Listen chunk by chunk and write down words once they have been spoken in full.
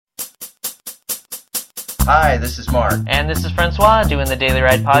Hi, this is Mark. And this is Francois doing the Daily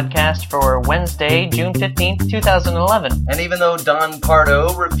Ride podcast for Wednesday, June 15th, 2011. And even though Don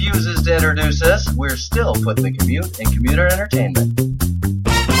Pardo refuses to introduce us, we're still putting the commute in commuter entertainment.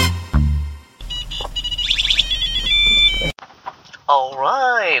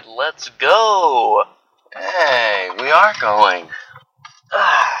 Alright, let's go. Hey, we are going.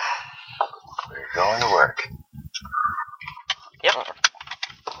 We're going to work. Yep.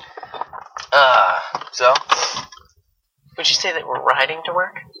 So? Would you say that we're riding to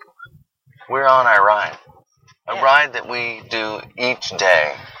work? We're on our ride. A Yeah. ride that we do each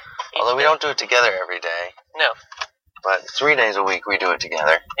day. Although we day. don't do it together every day. No. But 3 days a week we do it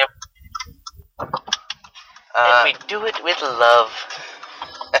together. Yep. And we do it with love.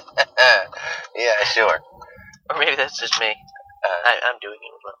 Yeah, sure. Or maybe that's just me. I'm doing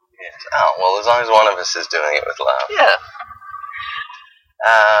it with love. Yes. Oh, well, as long as one of us is doing it with love. Yeah.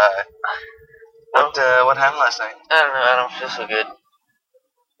 What happened last night? I don't know, I don't feel so good.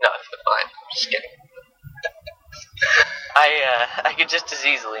 No, I feel fine. Just kidding. I could just as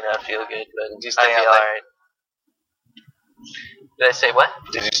easily not feel good, but Did you stay I out feel late? alright. Did I say what?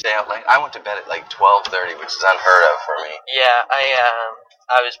 Did you stay out late? I went to bed at like 12:30, which is unheard of for me. Yeah,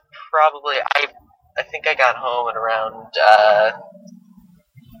 I was probably, I think I got home at around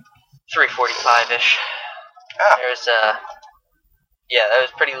 3:45-ish. Ah. There was yeah, that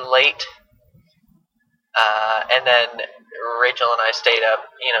was pretty late. And then Rachel and I stayed up,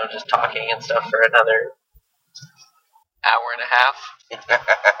 just talking and stuff for another hour and a half.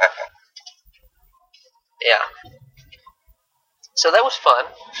 Yeah. So that was fun.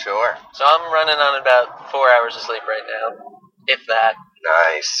 Sure. So I'm running on about 4 hours of sleep right now, if that.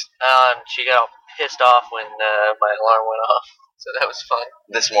 Nice. And she got all pissed off when my alarm went off. So that was fun.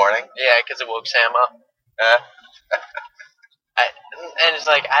 This morning? Yeah, because it woke Sam up. And it's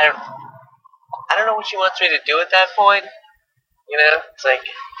like, I don't know what she wants me to do at that point. It's like,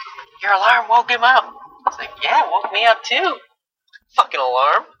 your alarm woke him up. It's like, yeah, it woke me up too. Fucking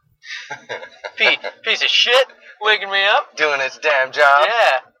alarm. Piece of shit, waking me up. Doing its damn job.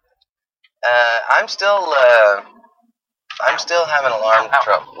 Yeah. I'm still having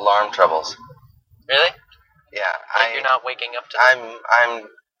alarm troubles. Really? Yeah, Like you're not waking up to them?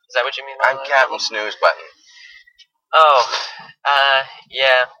 Is that what you mean by I'm alarm Captain trouble? Snooze Button. Oh,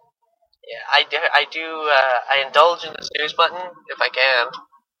 yeah. Yeah, I indulge in the snooze button if I can.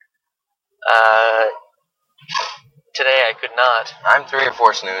 Today I could not. I'm 3 or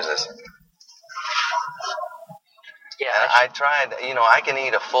 4 snoozes. Yeah, I tried, I can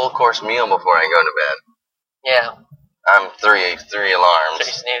eat a full course meal before I go to bed. yeah, I'm 3 alarms. 3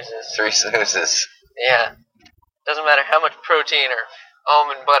 snoozes. 3 snoozes. Yeah. Doesn't matter how much protein or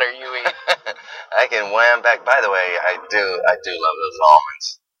almond butter you eat. I can wham back. By the way, I do love those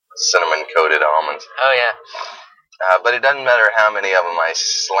almonds. Cinnamon coated almonds. Oh, yeah. But it doesn't matter how many of them I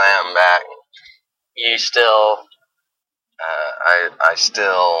slam back. You still... I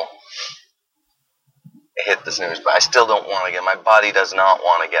still hit the snooze, but I still don't want to my body does not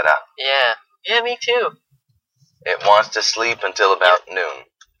want to get up. Yeah. Yeah, me too. It wants to sleep until about noon.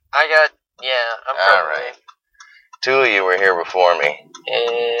 I'm probably... All right. 2 of you were here before me.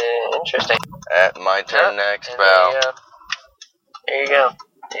 Interesting. My turn next, and pal. There you go.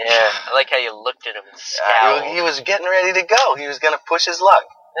 Yeah. I like how you looked at him and scowled. He was getting ready to go. He was going to push his luck.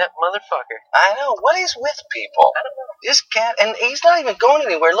 That motherfucker. I know. What is with people? I don't know. Just can't. And he's not even going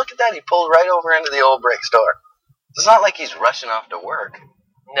anywhere. Look at that. He pulled right over into the old brick store. It's not like he's rushing off to work.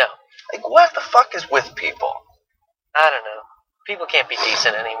 No. Like, what the fuck is with people? I don't know. People can't be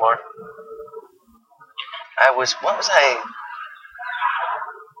decent anymore. What was I?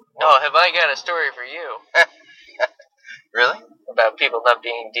 Oh, have I got a story for you Really? about people not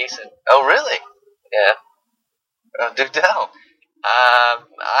being decent? Oh, really? Yeah. Oh, do tell.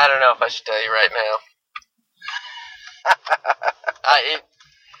 I don't know if I should tell you right now.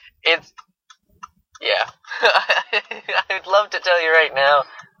 Yeah. I'd love to tell you right now.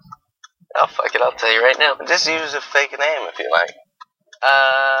 Oh, fuck it, I'll tell you right now. Just use a fake name if you like.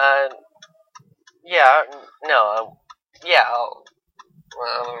 Yeah, no, yeah, I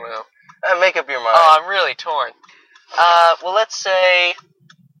don't know. Make up your mind. Oh, I'm really torn. Well, let's say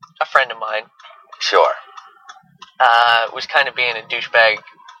a friend of mine Sure. was kind of being a douchebag.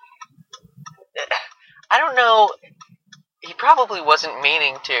 I don't know. He probably wasn't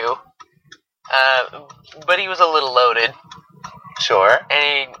meaning to, but he was a little loaded. Sure.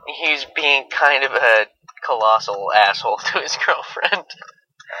 And he's being kind of a colossal asshole to his girlfriend.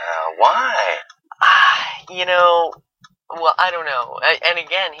 Why? Well, I don't know. And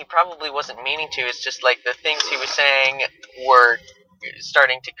again, he probably wasn't meaning to. It's just like the things he was saying were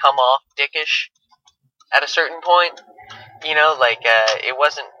starting to come off dickish. at a certain point, you know, like it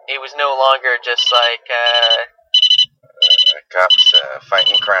was no longer just like cops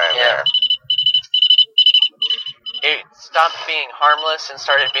fighting crime Yeah. there. it stopped being harmless and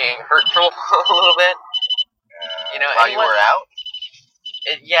started being hurtful a little bit. You know, While you were out?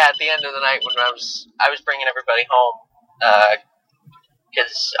 Yeah, at the end of the night when I was bringing everybody home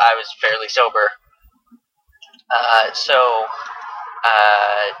because I was fairly sober. So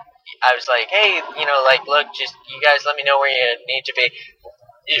I was like, hey, you know, like, look, just you guys let me know where you need to be.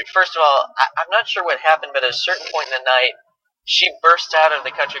 First of all, I'm not sure what happened, but at a certain point in the night, she burst out of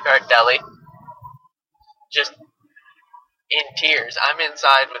the Country Cart Deli, just in tears. I'm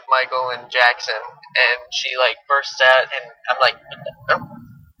inside with Michael and Jackson, and she like bursts out, and I'm like,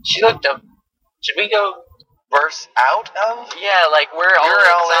 she looked up. Should we go? Burst out of? Yeah, like we're all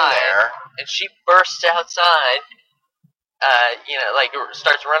You're all inside, in there. and she bursts outside. You know, like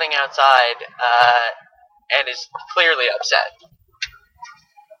starts running outside, and is clearly upset.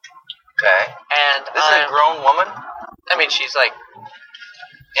 Okay. And This is a grown woman? I mean, she's like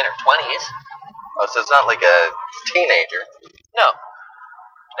in her 20s. Oh, so it's not like a teenager. No.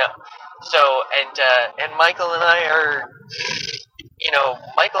 So, and Michael and I are, you know,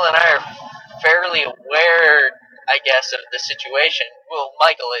 fairly aware, I guess, of the situation. Well,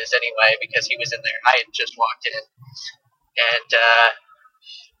 Michael is anyway, because he was in there. I had just walked in.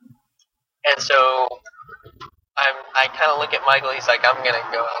 And so I kind of look at Michael. He's like, I'm gonna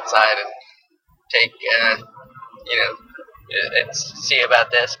go outside and take, you know, and see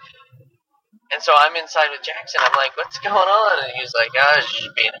about this. And so I'm inside with Jackson. I'm like, what's going on? And he's like, oh, she's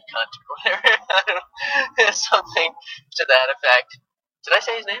being a cunt or whatever. I don't know, something to that effect. Did I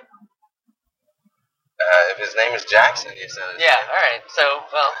say his name? If his name is Jackson, you said his Yeah, name. all right. So,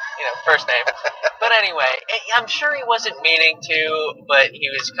 well, you know, first name. But anyway, I'm sure he wasn't meaning to, but he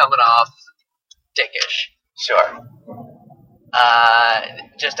was coming off dickish. Sure.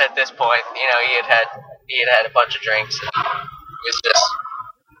 Just at this point, you know, he had had a bunch of drinks, and it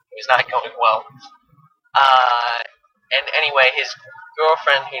was not going well. And anyway, his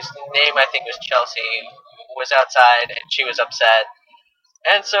girlfriend, whose name I think was Chelsea, was outside, and she was upset.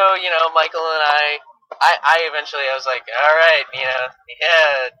 And so, you know, Michael and I eventually, I was like, all right, you know,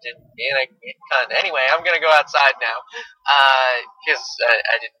 anyway, I'm going to go outside now, because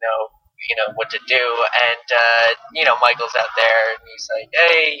I didn't know, you know, what to do. And, you know, Michael's out there, and he's like,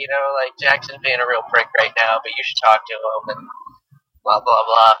 hey, you know, like, Jackson's being a real prick right now, but you should talk to him, and blah, blah,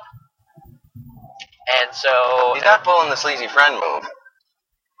 blah. And so... He's not pulling the sleazy friend move.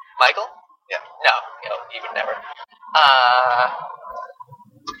 Michael? Yeah. No, he would never.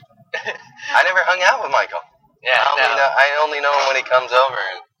 I never hung out with Michael. Yeah, I only know him when he comes over,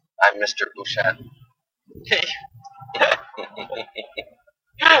 and I'm Mr. Bouchette.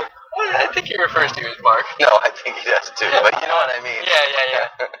 I think he refers to you as Mark. No, I think he does too, but you know what I mean.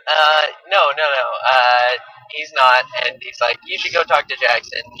 Yeah. No. He's not, and he's like, you should go talk to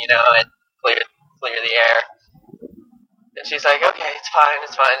Jackson, you know, and clear the air. And she's like, okay, it's fine.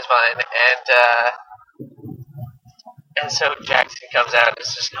 And so Jackson comes out, and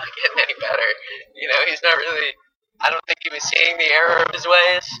it's just not getting any better. You know, he's not really, I don't think he was seeing the error of his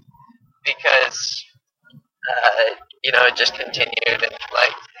ways, because, you know, it just continued, and,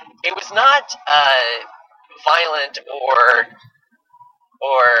 like, it was not, violent or,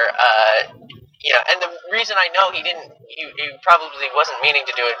 you know, and the reason I know he probably wasn't meaning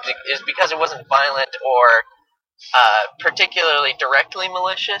to do it is because it wasn't violent or, particularly directly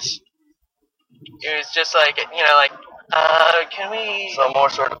malicious. It was just like, you know, like, can we... So more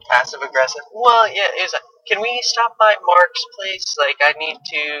sort of passive-aggressive? Well, yeah, it was like, can we stop by Mark's place? Like, I need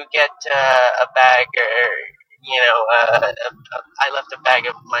to get a bag, or, you know, I left a bag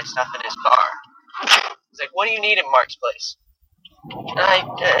of my stuff in his car. He's like, what do you need at Mark's place? And I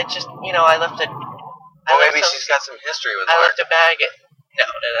just, you know, I left a... Well, maybe she's got some history with I Mark. left a bag at... No.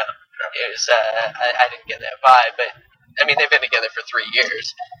 It was, I didn't get that vibe, but, I mean, they've been together for 3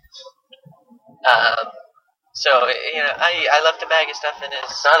 years. So, you know, I left a bag of stuff in his...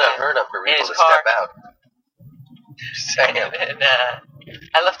 It's not unheard of for people to car. step out. Just saying. And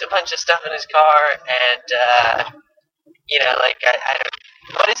I left a bunch of stuff in his car, and, you know, like, I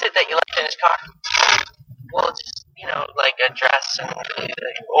don't... What is it that you left in his car? Well, it's, you know, like a dress, and,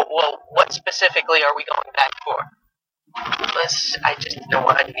 well, what specifically are we going back for? I just know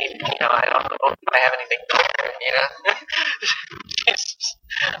what I need, you know, I don't know if I have anything there, you know? Just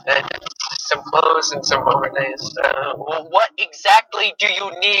some clothes and some overnights. Well, what exactly do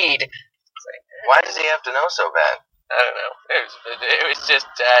you need? Why does he have to know so bad? I don't know. It was just,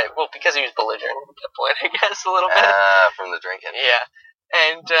 well, because he was belligerent at that point, I guess, a little bit. From the drinking. Yeah.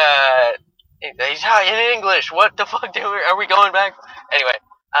 And he's talking in English. What the fuck? Are we going back? Anyway,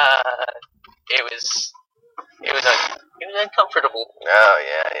 it was uncomfortable. Oh,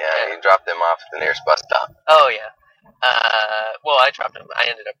 yeah. You dropped them off at the nearest bus stop. Oh yeah. Well, I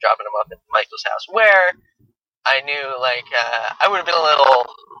ended up dropping him off at Michael's house, where I knew, like, I would have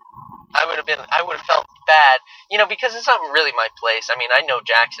felt bad, because it's not really my place. I mean, I know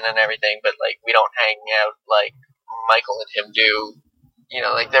Jackson and everything, but, like, we don't hang out like Michael and him do.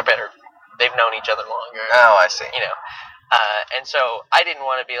 Like, they've known each other longer. Oh, I see. And so I didn't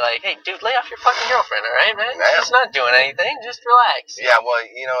want to be like, hey, dude, lay off your fucking girlfriend, all right, man? Yeah. She's not doing anything. Just relax. Yeah, well,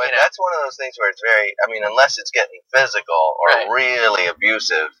 that's one of those things where it's very, unless it's getting physical or really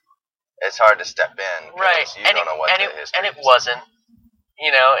abusive, it's hard to step in. Right. You don't know what the history and it is. wasn't.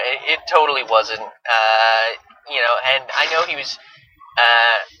 It totally wasn't. And I know he was,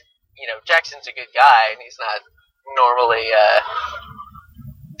 Jackson's a good guy, and he's not normally,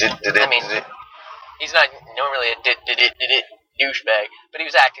 he's not normally a douchebag, but he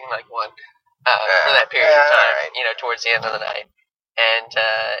was acting like one for that period of time, right. Towards the end of the night. And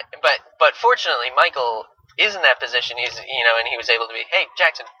but fortunately, Michael is in that position. He's and he was able to be, hey,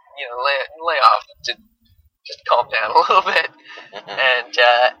 Jackson, lay off, to just calm down a little bit. And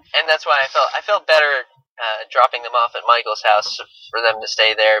that's why I felt better dropping them off at Michael's house for them to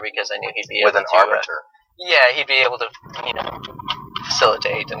stay there, because I knew he'd be able with an to, arbiter. he'd be able to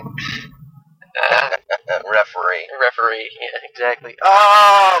facilitate and. Referee, yeah, exactly.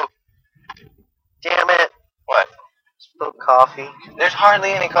 Oh! Damn it. What? Spilled coffee. There's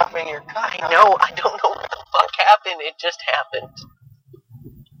hardly any coffee in your cup. I know, I don't know what the fuck happened. It just happened.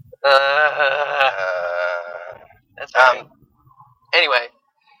 That's right. Anyway,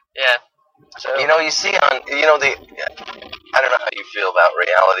 yeah. So you see on, I don't know how you feel about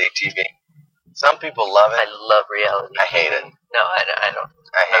reality TV. Some people love it. I love reality. I hate it. No, I don't.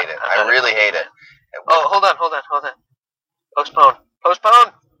 I hate it. I really hate it. Oh, hold on. Postpone.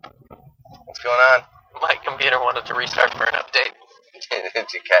 What's going on? My computer wanted to restart for an update.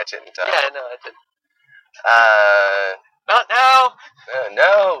 Did you catch it in time? Yeah, no, I did. Not now!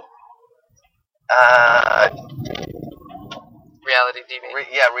 No. Reality TV.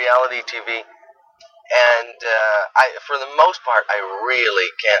 Reality TV. And for the most part, I really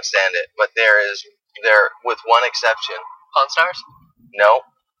can't stand it. But there, with one exception. Pawn Stars? No.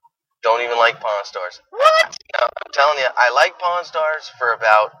 Don't even like Pawn Stars. What? No, I'm telling you, I like Pawn Stars for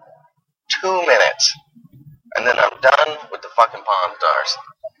about 2 minutes. And then I'm done with the fucking Pawn Stars.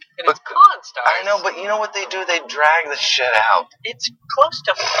 And it's Pawn Stars. I know, but you know what they do? They drag the shit out. It's close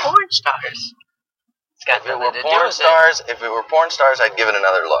to Porn Stars. It's got If it nothing were to do Porn with Stars, I'd give it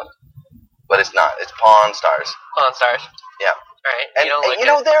another look. But it's not. It's Pawn Stars. Pawn Stars. Yeah. Right. And you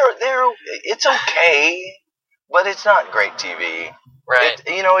don't like they're it's okay, but it's not great TV. Right.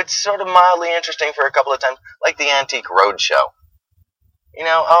 It's sort of mildly interesting for a couple of times, like the Antique Roadshow.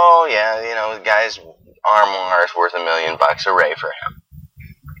 The guy's armoire is worth $1 million. Hooray for him.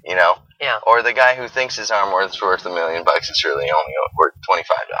 Yeah. Or the guy who thinks his armoire is worth $1 million, it's really only worth $25.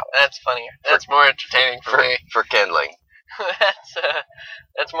 That's funnier. That's more entertaining for me. For kindling.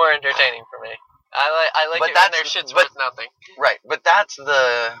 That's more entertaining for me. I like it when their shit's worth nothing. Right, but that's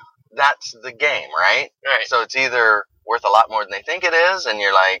the game, right? Right. So it's either worth a lot more than they think it is, and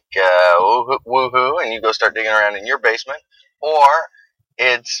you're like, woohoo, and you go start digging around in your basement, or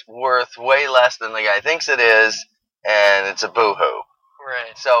it's worth way less than the guy thinks it is, and it's a boohoo.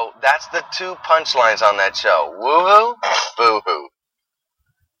 Right. So that's the two punchlines on that show. Woohoo, boohoo.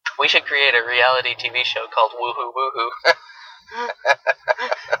 We should create a reality TV show called Woohoo Woohoo.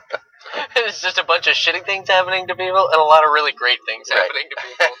 It's just a bunch of shitty things happening to people and a lot of really great things happening to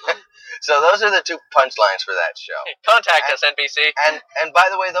people. So those are the two punchlines for that show. Contact us, NBC. And by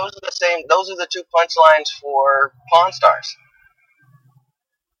the way, those are the two punchlines for Pawn Stars.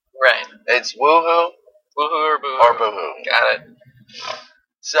 Right. It's woohoo, Woohoo or boohoo. or boohoo. Got it.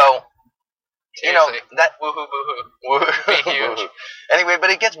 So, Seriously. that Woohoo boohoo. woohoo. Be huge. Anyway, but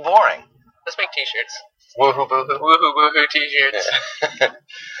it gets boring. Let's make t-shirts. Woohoo boohoo. Woohoo boohoo t-shirts.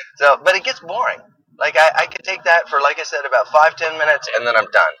 But it gets boring. Like I could take that for, like I said, about 5-10 minutes, and then I'm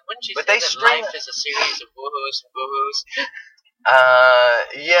done. Wouldn't you But say they that string life is a series of woohoos and boohoos?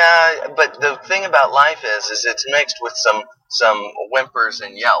 Yeah, but the thing about life is it's mixed with some whimpers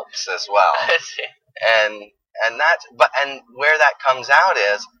and yelps as well. And that's and where that comes out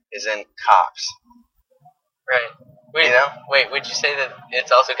is in Cops. Right. Wait, wait, would you say that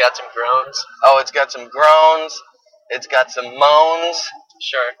it's also got some groans? Oh, it's got some groans. It's got some moans.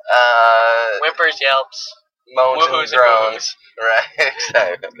 Sure. Whimpers, yelps. Moans Woohoos and and groans. Right,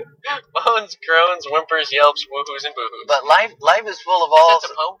 exactly. Moans, groans, whimpers, yelps, woohoos, and boohoos. But life is full of all... It's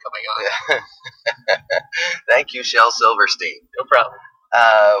a poem coming on. Thank you, Shel Silverstein. No problem.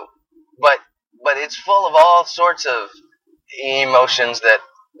 But it's full of all sorts of emotions that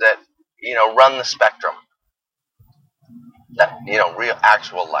run the spectrum. That real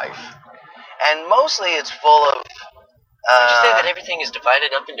actual life, and mostly it's full of. Would you say that everything is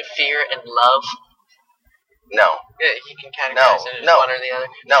divided up into fear and love? No. Yeah, you can categorize it as one or the other.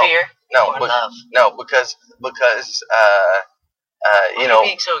 No. Fear or love? No, because Why are you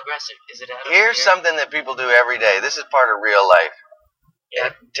being so aggressive? Is it out of here's fear? something that people do every day. This is part of real life. Yeah.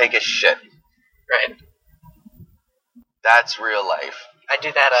 Take a shit. Right. That's real life. I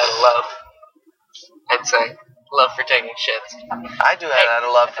do that out of love. I'd say. Love for taking shits. I do that out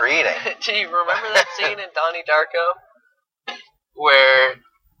of love for eating. Do you remember that scene in Donnie Darko where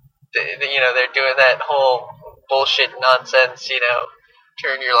they're doing that whole bullshit nonsense,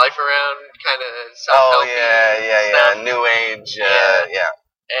 turn your life around kind of Oh self-helpy yeah, stuff. New Age, yeah.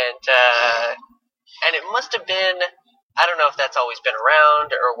 And it must have been, I don't know if that's always been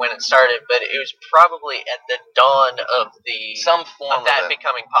around or when it started, but it was probably at the dawn of Some form of that of it.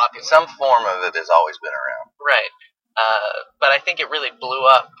 becoming popular. Some form of it has always been around. Right. But I think it really blew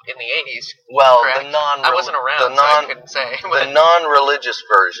up in the 80s. Well, correct? I wasn't around, so I couldn't say. The non-religious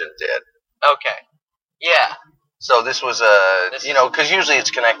version did. Okay. Yeah. So this was because usually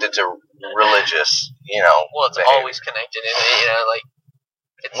it's connected to religious, Well, it's behavior. always connected in it,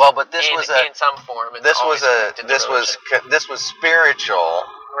 it's but this was in some form. It's this always was connected to religion. this was spiritual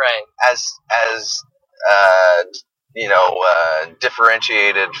Right. as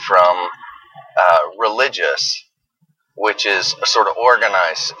differentiated from religious, which is a sort of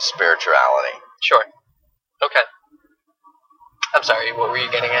organized spirituality. Sure. Okay. I'm sorry. What were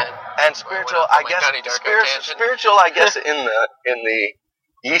you getting at? And spiritual, Well, I like guess, Donnie Darko tangent. spiritual, I guess, in the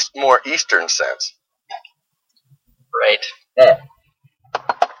more eastern sense. Right.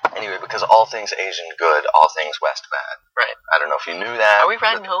 Anyway, because all things Asian good, all things West bad. Right. I don't know if you knew that. Are we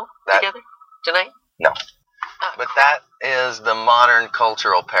riding home together tonight? No. Oh, But that is the modern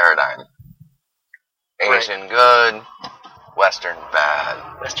cultural paradigm. Asian good, Western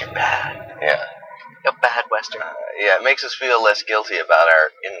bad. Western bad. Yeah. A bad Western. Yeah, it makes us feel less guilty about our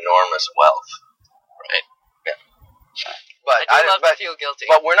enormous wealth. Right. Yeah. But I do love to feel guilty.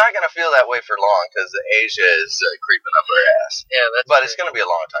 But we're not going to feel that way for long because Asia is creeping up our ass. Yeah, that's But true. it's going to be a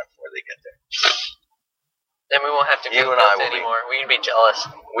long time before they get there. Then we won't have to feel You and I guilty will be. anymore. We can be jealous.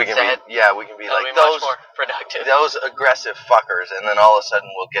 We can Sad. be, yeah, we can be That'll like be much those more productive. those aggressive fuckers, and then all of a sudden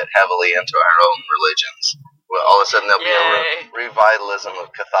we'll get heavily into our own religions. Well, all of a sudden there'll be Yay. a revitalism of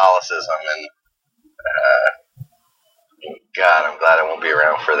Catholicism, and God, I'm glad I won't be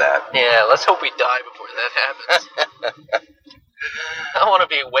around for that. Yeah, let's hope we die before that happens. I want to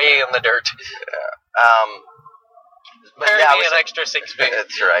be way in the dirt. But Bury yeah, me an extra 6 feet.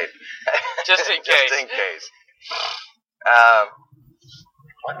 that's right. Just in Just case. in case.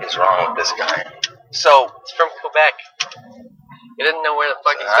 What is wrong with this guy? So It's from Quebec. He didn't know where the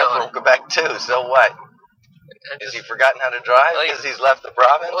fuck he's I'm going. from Quebec too. So what? Has he forgotten how to drive Well, because he's left the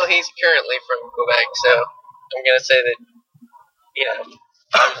province? Well, he's currently from Quebec, so I'm gonna say that,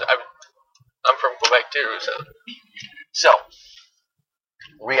 I'm from Quebec too. So,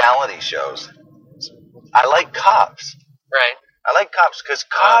 reality shows. I like Cops. Right. I like Cops because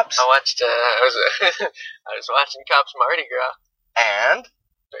Cops I watched. I was watching Cops Mardi Gras. and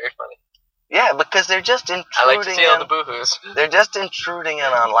Very funny. yeah, because they're just intruding. I like to see all in- the boohoos. They're just intruding in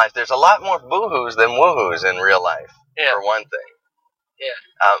on life. There's a lot more boohoos than woohoos in real life, Yeah. for one thing.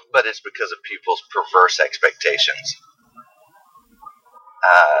 Yeah. But it's because of people's perverse expectations.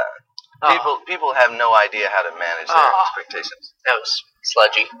 People have no idea how to manage their expectations. That was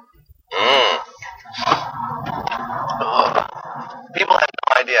sludgy. People have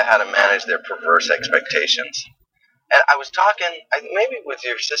no idea how to manage their perverse expectations. And I was talking, maybe with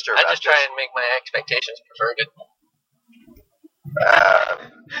your sister I about just try and make my expectations perverted.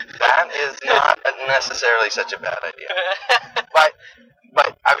 that is not necessarily such a bad idea.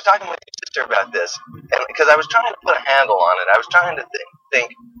 But I was talking with your sister about this, and because I was trying to put a handle on it. I was trying to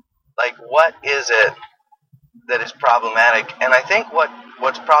think like, what is it that is problematic? And I think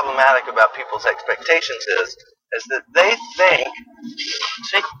what's problematic about people's expectations is that they think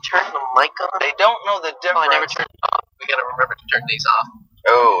Should I turn the mic on? they don't know the Oh, difference. I never turned it off. We gotta remember to turn these off.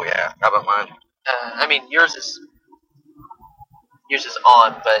 Oh yeah, how about mine? I mean, yours is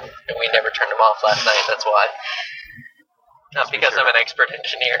on, but we never turned them off last night. That's why. Not because I'm an expert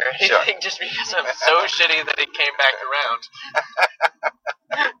engineer or anything, just because I'm so shitty that it came back around.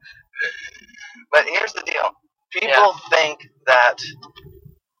 But here's the deal.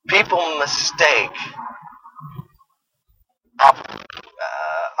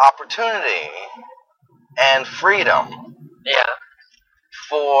 opportunity and freedom Yeah.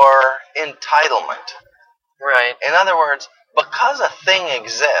 for entitlement. Right. In other words, because a thing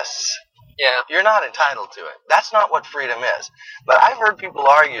exists, Yeah. you're not entitled to it. That's not what freedom is. But I've heard people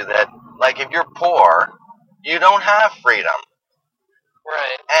argue that, like, if you're poor, you don't have freedom.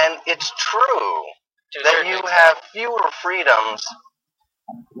 Right. And it's true To a that certain you extent. have fewer freedoms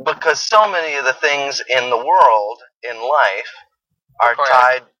because so many of the things in the world, in life, are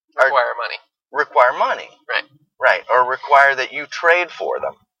require money. require money. Right. Right, or require that you trade for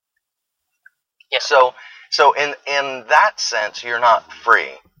them. Yeah. So in that sense, you're not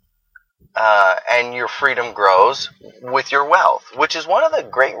free. And your freedom grows with your wealth, which is one of the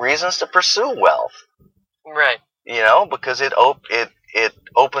great reasons to pursue wealth. Right. You know, because it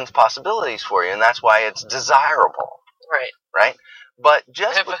opens possibilities for you, and that's why it's desirable, Right. right? But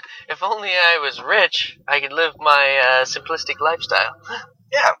just If only I was rich, I could live my simplistic lifestyle.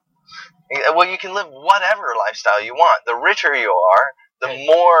 yeah, well, you can live whatever lifestyle you want. The richer you are, the Right.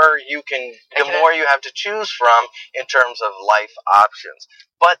 more you have to choose from in terms of life options.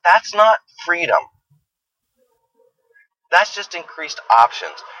 But that's not freedom. That's just increased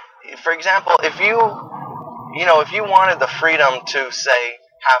options. For example, if you wanted the freedom to, say,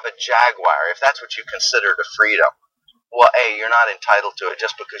 have a Jaguar, if that's what you considered a freedom, well, A, you're not entitled to it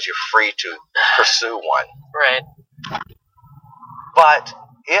just because you're free to pursue one. Right. But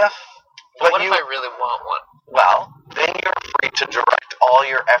if What if I really want one? well, then you're free to direct all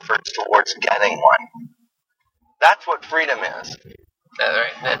your efforts towards getting one. That's what freedom is.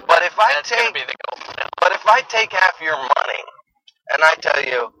 Right. But if I That's gonna take be the goal. But if I take half your money and I tell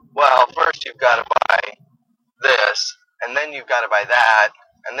you, well, first you've got to buy this, and then you've got to buy that,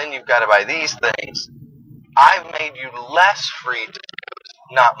 and then you've got to buy these things, I've made you less free to choose,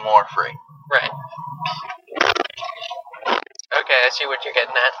 not more free. Right. Okay, I see what you're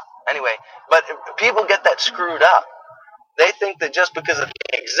getting at. Anyway, but people get that screwed up. They think that just because a thing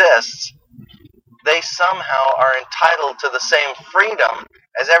exists, they somehow are entitled to the same freedom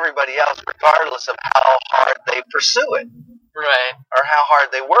as everybody else, regardless of how hard they pursue it Right. or how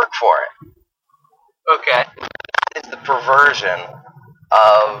hard they work for it. Okay. It's the perversion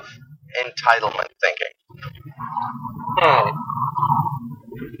of entitlement thinking.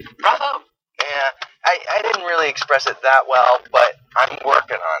 Bravo. Yeah, I didn't really express it that well, but I'm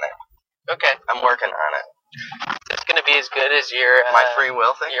working on it. Okay. I'm working on it. It's gonna be as good as your My free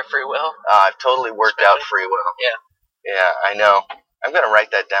will thing? Your free will. I've totally worked out free will. Yeah. Yeah, I know. I'm going to write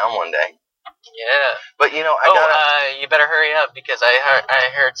that down one day. Yeah. But, you know, I gotta... you better hurry up because I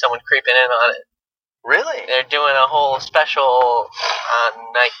heard someone creeping in on it. Really? They're doing a whole special on,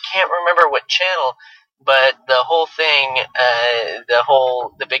 I can't remember what channel, but the whole thing,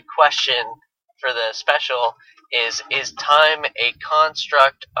 the big question for the special is time a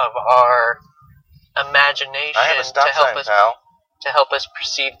construct of our imagination I have a stop sign, pal. to help us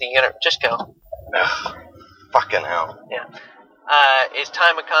perceive the universe? Just go. Ugh, fucking hell. Yeah. Is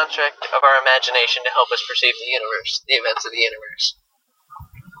time a construct of our imagination to help us perceive the universe, the events of the universe?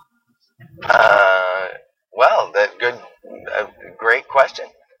 Well, great question.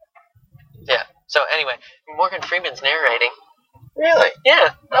 Yeah. So anyway, Morgan Freeman's narrating. Really?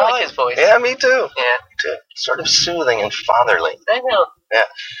 Yeah, I like his voice. Yeah, me too. Yeah. Me too. Sort of soothing and fatherly. I know. Yeah.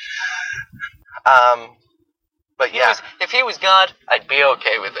 But yeah. If he was God, I'd be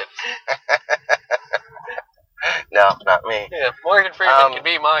okay with it. No, not me. Yeah, Morgan Freeman can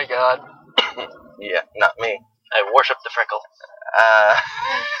be my God. Yeah, not me. I worship the freckle.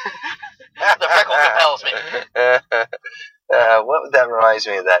 The freckle compels me. That reminds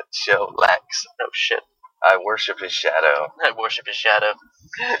me of that show, Lex. Oh shit. I worship his shadow. I worship his shadow.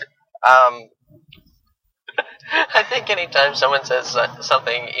 I think anytime someone says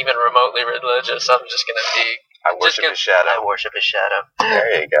something even remotely religious, I'm just gonna be. I worship his shadow. I worship his shadow.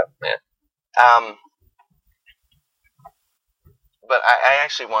 There you go. Yeah. But I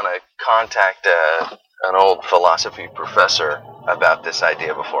actually want to contact an old philosophy professor about this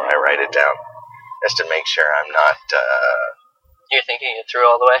idea before I write it down, just to make sure I'm not... You're thinking it through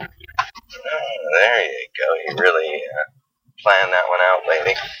all the way? There you go. You really planned that one out,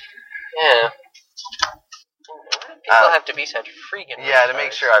 lady. Yeah. People have to be such freaking... Yeah, to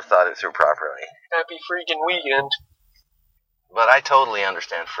make sure I've thought it through properly. Happy freaking weekend. But I totally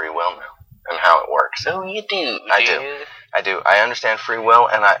understand free will now and how it works. So you do. I do. I understand free will,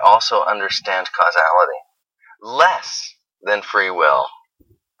 and I also understand causality. Less than free will.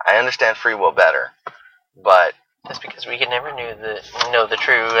 I understand free will better, but... That's because we never know the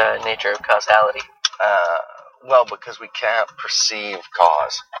true nature of causality. Well, because we can't perceive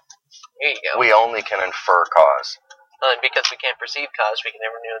cause. Here you go. We only can infer cause. And because we can't perceive cause, we can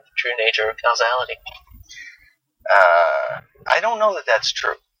never know the true nature of causality. I don't know that that's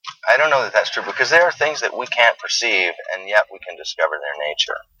true. I don't know that that's true because there are things that we can't perceive, and yet we can discover their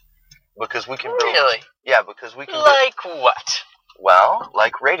nature. Because we can build. Really? Yeah, because we can. Like what? Well,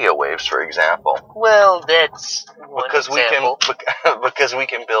 like radio waves, for example. Well, that's one example. Because we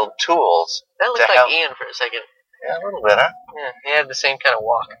can build tools. That looked like Ian for a second. Yeah, a little bit, huh? Yeah, he had the same kind of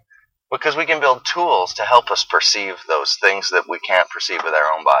walk. Because we can build tools to help us perceive those things that we can't perceive with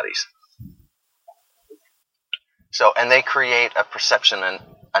our own bodies. So, and they create a perception and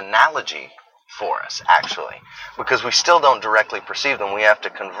analogy for us, actually. Because we still don't directly perceive them. We have to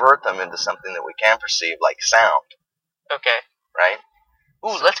convert them into something that we can perceive, like sound. Okay. Right?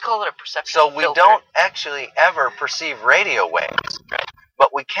 Ooh, let's call it a perception So we filter. don't actually ever perceive radio waves. Right.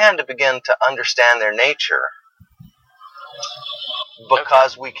 But we can to begin to understand their nature.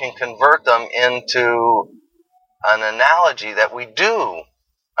 Because we can convert them into an analogy that we do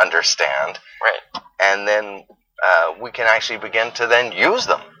understand. Right. And then we can actually begin to then use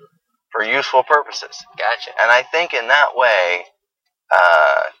them for useful purposes. Gotcha. And I think in that way,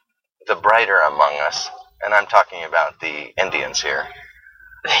 the brighter among us, and I'm talking about the Indians here,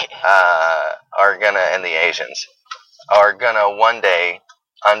 are gonna, and the Asians, are gonna one day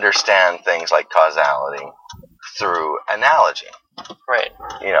understand things like causality through analogy. Right.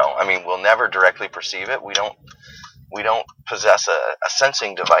 You know, I mean, we'll never directly perceive it. We don't possess a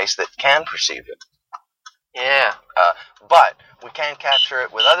sensing device that can perceive it. Yeah. But we can capture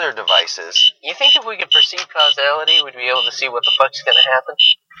it with other devices. You think if we could perceive causality, we'd be able to see what the fuck's gonna happen?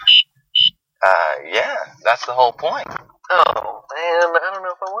 Yeah, that's the whole point. Oh, man, I don't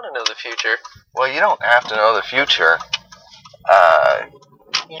know if I want to know the future. Well, you don't have to know the future.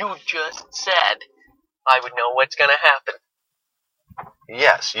 You just said I would know what's gonna happen.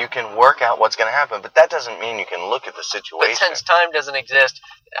 Yes, you can work out what's going to happen, but that doesn't mean you can look at the situation. But since time doesn't exist,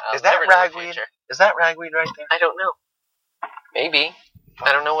 I'll Is that never know the ragweed? future. Is that ragweed right there? I don't know. Maybe.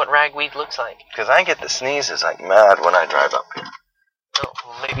 I don't know what ragweed looks like. Because I get the sneezes like mad when I drive up here. Oh,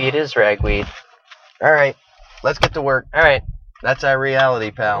 well, maybe it is ragweed. All right, let's get to work. All right. That's our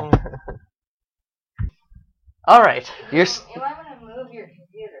reality, pal. All right. Your You might want to move your computer.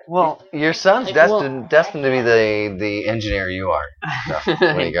 Well, your son's destined to be the engineer you are. So,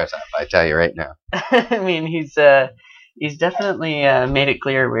 when he grows up, I tell you right now. I mean, he's definitely made it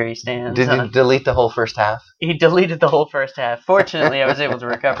clear where he stands. Did you delete the whole first half? He deleted the whole first half. Fortunately, I was able to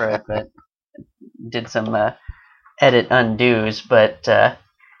recover it, but did some edit undos. But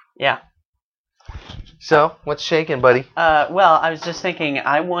yeah. So, what's shaking, buddy? Well, I was just thinking,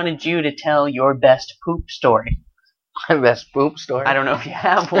 I wanted you to tell your best poop story. My best poop story? I don't know if you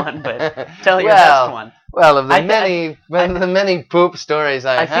have one, but tell your Well, best one. Well, of the many poop stories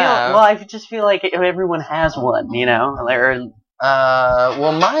I have. I just feel like everyone has one, you know?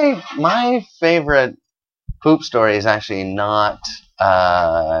 Well, my favorite poop story is actually not.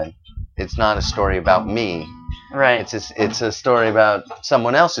 It's not a story about me. Right. It's a story about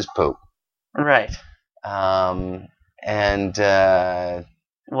someone else's poop. Right.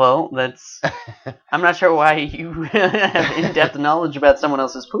 Well, that's. I'm not sure why you have in-depth knowledge about someone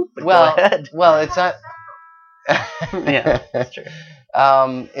else's poop. But go ahead. Well, it's not. Yeah, that's true.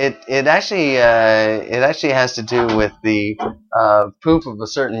 It actually has to do with the poop of a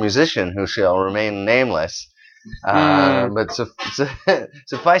certain musician who shall remain nameless. But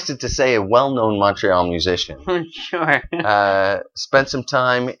suffice it to say, a well-known Montreal musician. Sure. Spent some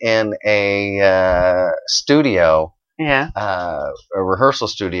time in a studio. Yeah. A rehearsal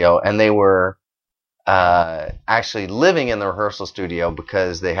studio, and they were actually living in the rehearsal studio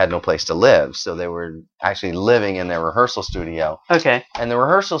because they had no place to live. So they were actually living in their rehearsal studio. Okay. And the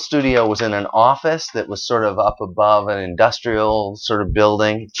rehearsal studio was in an office that was sort of up above an industrial sort of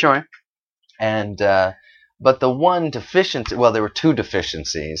building. Sure. And but the one deficiency, well, there were two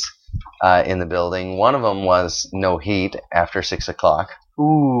deficiencies in the building. One of them was no heat after 6 o'clock.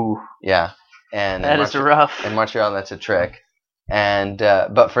 Ooh. Yeah. And that is rough. In Montreal, that's a trick. And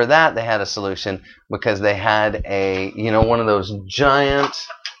but for that, they had a solution because they had one of those giant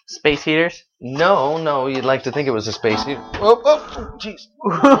space heaters. No, you'd like to think it was a space heater. Oh, jeez.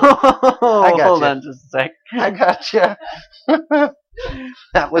 Hold on just a sec. I got you.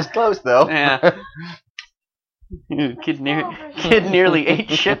 That was close, though. Yeah. Kid nearly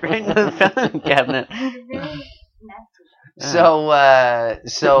ate shit right into the filing cabinet. So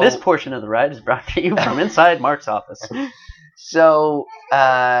this portion of the ride is brought to you from inside Mark's office. So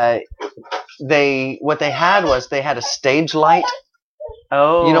what they had was they had a stage light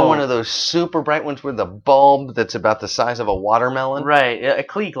Oh. You know, one of those super bright ones with a bulb that's about the size of a watermelon? Right, a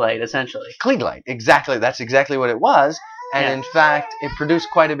Klieg light, essentially. Klieg light, exactly. That's exactly what it was. And Yeah. in fact, it produced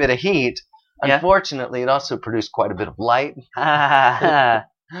quite a bit of heat. Yeah. Unfortunately, it also produced quite a bit of light. Ah,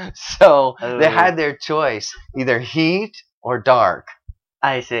 So Oh. they had their choice, either heat or dark.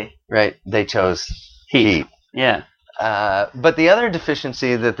 I see. Right? They chose Heat. heat. Yeah. But the other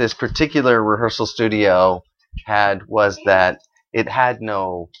deficiency that this particular rehearsal studio had was that it had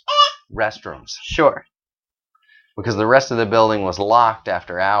no restrooms Sure. because the rest of the building was locked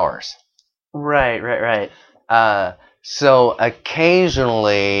after hours. Right. So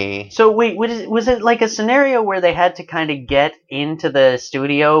occasionally, So wait, was it like a scenario where they had to kind of get into the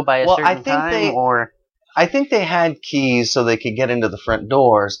studio by a Well, I certain think time, or I think they had keys so they could get into the front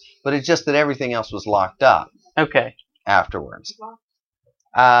doors, but it's just that everything else was locked up okay? afterwards.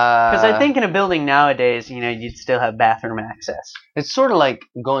 Because I think in a building nowadays, you'd still have bathroom access. it's sort of like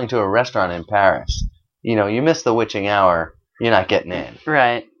going to a restaurant in Paris. You know, you miss the witching hour, you're not getting in.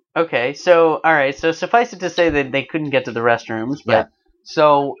 Right. Okay. So all right. So suffice it to say that they couldn't get to the restrooms, but Yeah.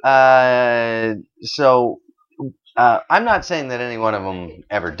 So, I'm not saying that any one of them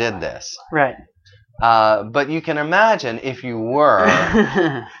ever did this, right. but you can imagine if you were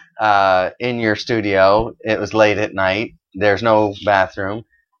in your studio, it was late at night, there's no bathroom,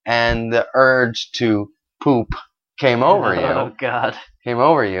 and the urge to poop came over Oh you. God.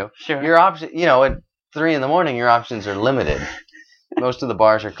 Sure. Your option, at 3 a.m, your options are limited. Most of the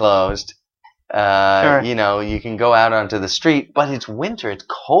bars are closed. Sure. You can go out onto the street, but it's winter. It's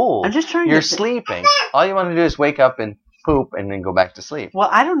cold. I'm just trying You're to. sleeping. All you want to do is wake up and poop and then go back to sleep. Well,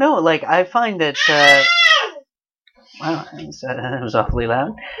 I don't know. Like, I find that. Wow, that was awfully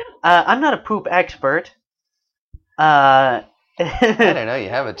loud. I'm not a poop expert. I don't know. You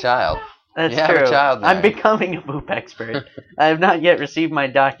have a child. That's You have true. a child now. I'm becoming a poop expert. I have not yet received my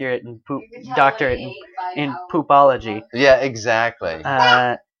doctorate in poopology. Yeah, exactly.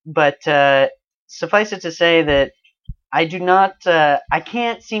 But suffice it to say that I do not. I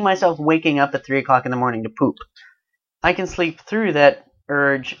can't see myself waking up at 3 o'clock in the morning to poop. I can sleep through that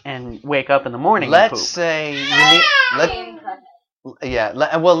urge and wake up in the morning to Let's poop. say you need.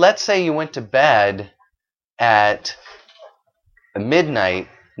 Let's say you went to bed at midnight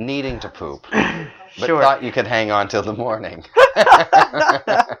needing to poop, but Sure. thought you could hang on till the morning.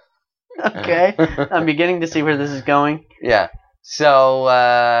 Okay. I'm beginning to see where this is going. Yeah. So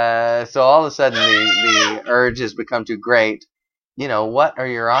all of a sudden the urge has become too great. What are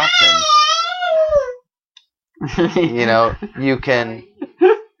your options? You can.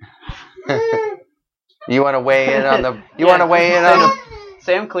 You want to weigh in on the. You want to weigh in on the.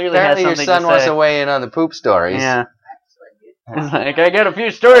 Sam clearly Apparently, has your something son to wants say. to weigh in on the poop stories. Yeah. It's like, I got a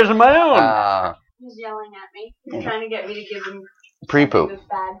few stories of my own. He's yelling at me. He's trying to get me to give him Pre-poop. something that's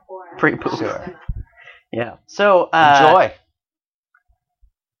bad for him. Pre-poop. Sure. Yeah. So, Enjoy.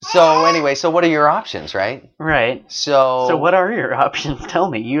 So anyway, what are your options, right? Right. So. So what are your options? Tell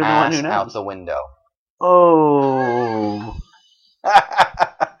me. You're the one Ass who knows. out the window. Oh.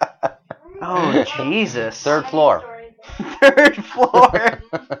 Oh, Jesus. Third floor. Third floor.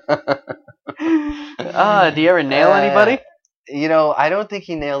 Do you ever nail anybody? I don't think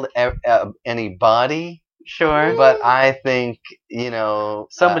he nailed anybody, Sure. but I think,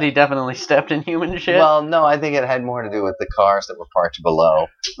 Somebody definitely stepped in human shit. well, no, I think it had more to do with the cars that were parked below.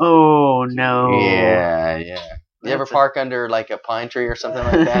 Oh, no. Yeah. You ever That's a- park under like a pine tree or something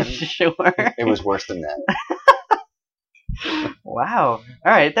like that? Sure. It was worse than that. Wow.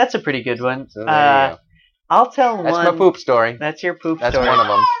 All right, that's a pretty good one. So there you go. I'll tell That's one. my poop story. That's your poop That's story. one of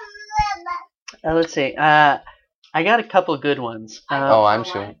them. Let's see. I got a couple good ones. Oh, I'm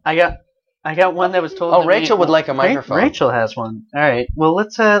sure. I got one that was told. Oh, to Rachel me. would like a microphone. Rachel has one. All right. Well,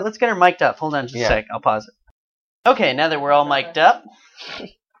 let's get her mic'd up. Hold on just a Yeah. sec. I'll pause it. Okay, now that we're all mic'd up,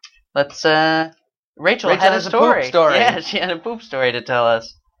 let's. Rachel had a has a poop story. story. Yeah, she had a poop story to tell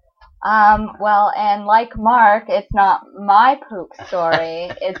us. Well, and like Mark, it's not my poop story.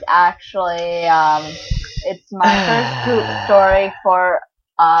 It's actually, it's my first poop story for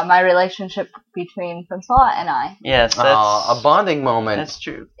my relationship between Francois and I. Yes, that's A bonding moment. that's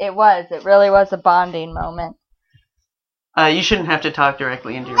true. It really was a bonding moment. You shouldn't have to talk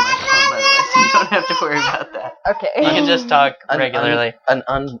directly into your microphone, by the way, so you don't have to worry about that. Okay. You can just talk regularly.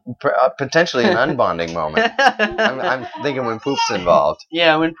 Potentially an unbonding moment. I'm thinking when poop's involved.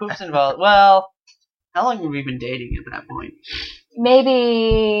 Yeah, when poop's involved. Well, how long have we been dating at that point?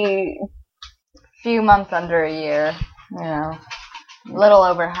 Maybe a few months under a year, a little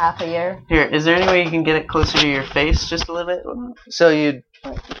over half a year. Here, is there any way you can get it closer to your face just a little bit?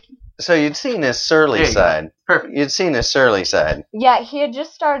 So you'd seen his surly There you go. side. Perfect. You'd seen his surly side. Yeah, he had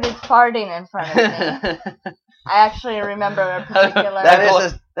just started farting in front of me. I actually remember a particular.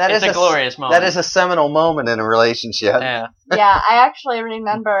 It's a glorious moment. That is a seminal moment in a relationship. Yeah. Yeah, I actually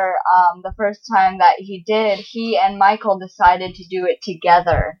remember the first time that he and Michael decided to do it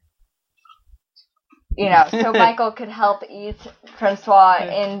together. You know, so Michael could help ease Francois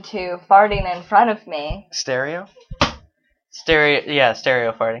into farting in front of me. Stereo?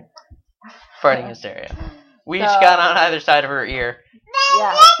 Stereo farting. Farting in stereo. We each got on either side of her ear.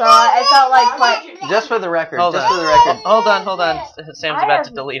 Yeah, so I felt like quite... Just for the record. Hold on. Sam's about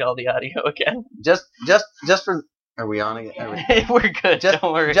to delete all the audio again. Just for. Are we on again? We're good. Don't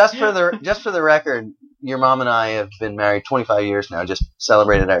worry. Just for the record, your mom and I have been married 25 years now. Just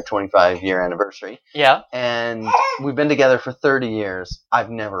celebrated our 25-year anniversary. Yeah. And we've been together for 30 years. I've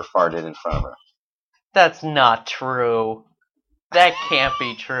never farted in front of her. That's not true. That can't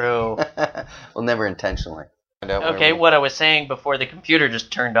be true. Well, never intentionally. Okay, what I was saying before the computer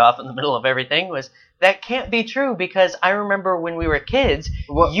just turned off in the middle of everything was that can't be true because I remember when we were kids,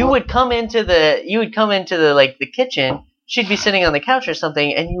 you would come into the the kitchen, she'd be sitting on the couch or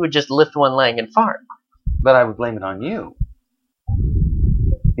something, and you would just lift one leg and fart. But I would blame it on you.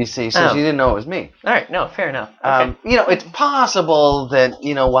 You see, since you didn't know it was me. All right, no, fair enough. Okay. It's possible that,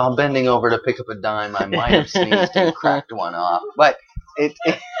 while bending over to pick up a dime, I might have sneezed and cracked one off.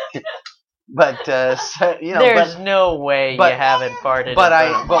 But there's no way you haven't farted.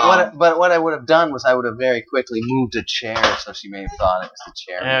 But what I would have done was I would have very quickly moved a chair, so she may have thought it was the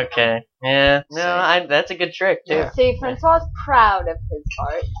chair. Okay. Yeah. No, that's a good trick too. Yeah. See, Francois proud of his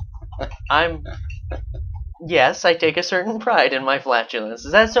fart. Yes, I take a certain pride in my flatulence.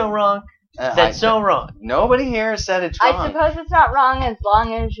 Is that so wrong? That's so wrong. Nobody here said it's wrong. I suppose it's not wrong as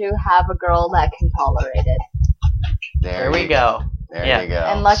long as you have a girl that can tolerate it. There we go. There you go.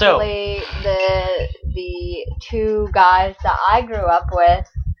 And luckily, the two guys that I grew up with,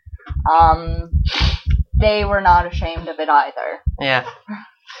 they were not ashamed of it either. Yeah.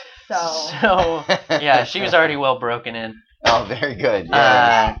 So yeah, she was already well broken in. Oh, very good.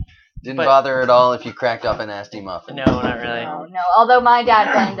 Yeah. Didn't bother her at all if you cracked up a nasty muffin. No, not really. No. Although my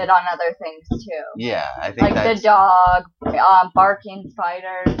dad blamed it on other things too. Yeah, I think like the dog, barking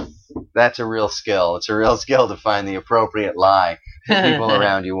spiders. That's a real skill. It's a real skill to find the appropriate lie that people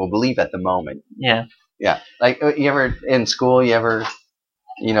around you will believe at the moment. Yeah. Yeah. Like, you ever, in school,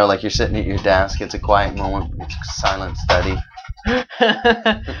 like you're sitting at your desk, it's a quiet moment, it's a silent study.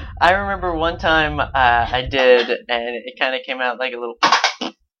 I remember one time I did, and it kind of came out like a little...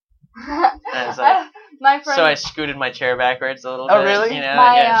 My friend, so I scooted my chair backwards a little bit. Oh, really?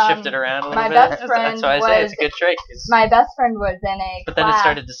 Shifted around a little bit. My best friend That's why I say it's a good trick. My best friend was in a But class, then it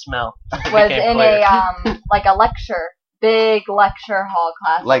started to smell. Was in a like a big lecture hall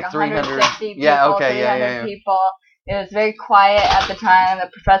class, like 150 people, yeah, okay, 300 people. It was very quiet at the time. The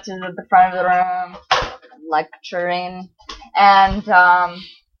professors at the front of the room lecturing, and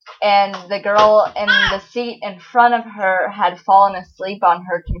the girl in the seat in front of her had fallen asleep on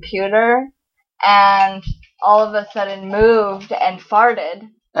her computer and all of a sudden moved and farted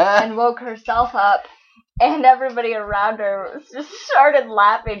and woke herself up, and everybody around her just started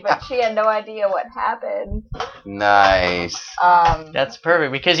laughing, but she had no idea what happened. Nice. That's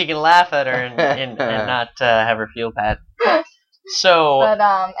perfect, because you can laugh at her and not have her feel bad. So, but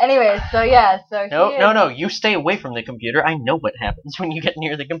anyways, so no, you stay away from the computer. I know what happens when you get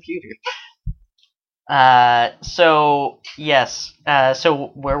near the computer. So yes.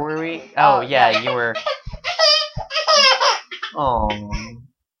 So where were we? Oh yeah, you were. Oh.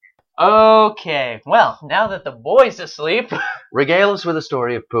 Okay. Well, now that the boy's asleep, regale us with a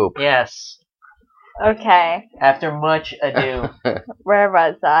story of poop. Yes. Okay. After much ado. Where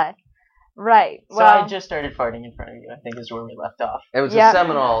was I? Right. So I just started farting in front of you, I think is where we left off. It was a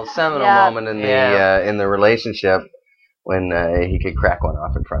seminal moment in the relationship when he could crack one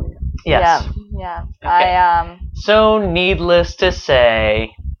off in front of you. Yes. Yeah. Okay. So needless to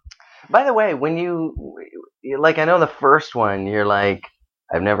say. By the way, when you I know the first one, you're like,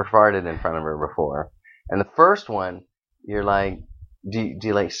 I've never farted in front of her before. And the first one, you're like, do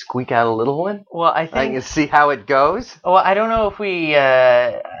you squeak out a little one? Well, I think... I can see how it goes? Well, I don't know if we...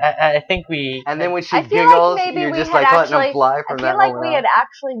 I think we... And then when she giggles, you're just letting them fly from that. I feel like we had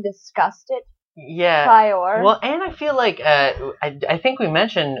actually discussed it. Yeah. Prior. Well, and I feel like... I think we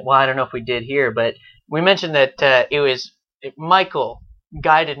mentioned... Well, I don't know if we did here, but we mentioned that Michael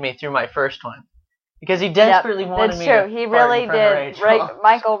guided me through my first one. Because he desperately wanted me to That's true. He really did. Right,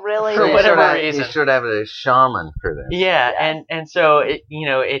 Michael really for did. whatever reason. You should have a shaman for this. Yeah, and so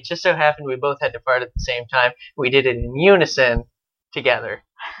it just so happened we both had to fart at the same time. We did it in unison together.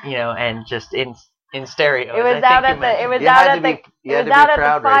 and just in stereo. It was out at the. It was out at the. It was out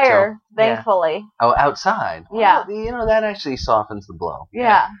at the fire. Thankfully. Oh, outside. Yeah. Well, that actually softens the blow.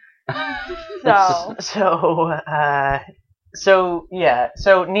 Yeah. So.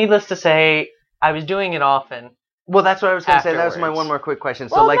 So needless to say, I was doing it often. Well, that's what I was going to say. That was my Afterwards. one more quick question.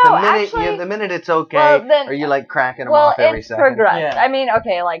 So, Well, like, no, the minute actually- the minute it's okay, Well, then- are you, like, cracking them Well, off every it's second? progressed. Yeah. I mean,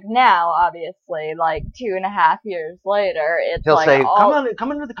 okay, like now, obviously, like 2.5 years later, it's He'll like say, all,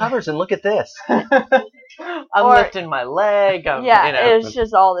 come under the covers and look at this. I'm Or- lifting my leg. it's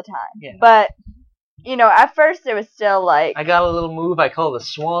just all the time. Yeah. But at first it was still like, I got a little move I call the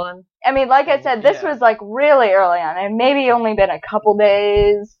swan. I mean, like I said, this Yeah. was like really early on, and maybe only been a couple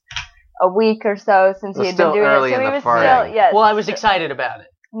days, a week or so since Well, he had been still doing early it. So in he the was farting. still, yes. Well, I was excited about it,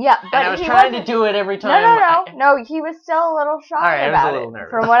 Yeah, but and I was he trying to wasn't- do it every time. No, he was still a little shy All right, I was a about little it.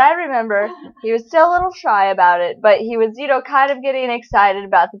 nervous. From what I remember, he was still a little shy about it, but he was, kind of getting excited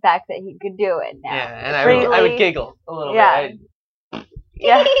about the fact that he could do it now. Yeah, and I Freely. would giggle a little Yeah. bit.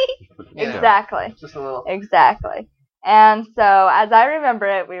 Yeah, Yeah. exactly. Just a little. Exactly. And so, as I remember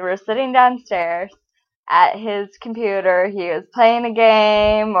it, we were sitting downstairs at his computer. He was playing a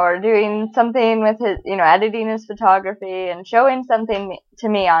game or doing something with his, editing his photography and showing something to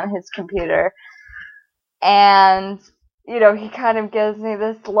me on his computer. And, he kind of gives me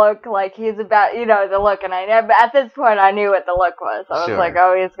this look like he's about, the look. And at this point, I knew what the look was. I was Sure. like,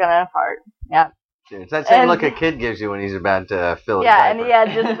 oh, he's going to fart. Yeah. It's that same And- look a kid gives you when he's about to fill his Yeah, diaper. and he had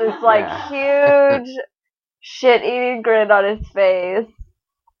just this huge shit-eating grin on his face,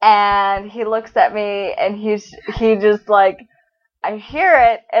 and he looks at me, and he just I hear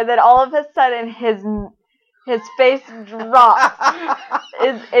it, and then all of a sudden his face drops.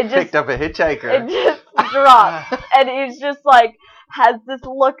 It just Picked up a hitchhiker. it just drops, and he's just has this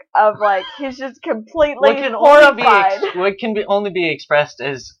look of he's just completely horrified. What can only be expressed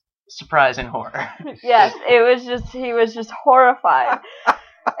as surprise and horror. Yes, he was just horrified.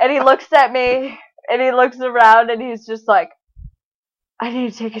 And he looks at me, and he looks around, and he's just like, I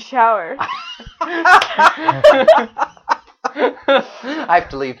need to take a shower. I have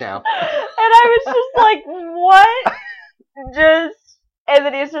to leave now. And I was just like, what? And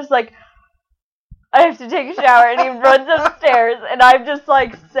then he's just like, I have to take a shower, and he runs upstairs, and I'm just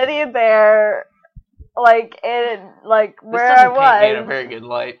sitting there, where I Paint me in a was. very good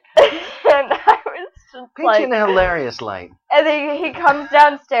light. And I was just Paint you in a hilarious light. and then he comes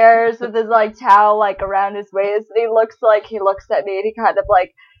downstairs with his towel around his waist, and he looks at me, and he kind of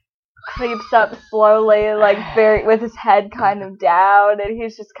creeps up slowly, very with his head kind of down, and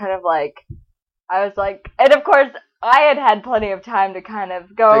he's just kind of I was and of course I had plenty of time to kind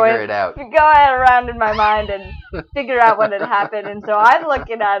of go Figure it out. around in my mind and figure out what had happened, and so I'm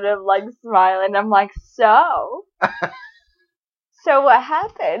looking at him smiling. I'm like, so what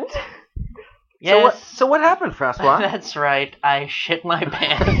happened? Yes. So what happened, Francois? That's right. I shit my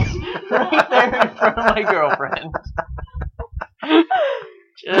pants right there in front of my girlfriend.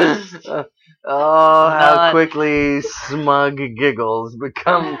 Just Oh, how Not- quickly smug giggles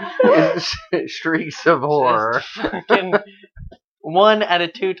become shrieks of horror. fucking 1 out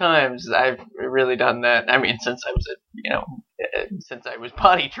of 2 times I've really done that. I mean, since I was since I was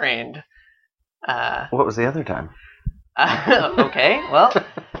potty trained. What was the other time? Okay, well,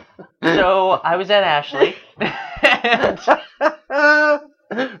 so I was at Ashley. And,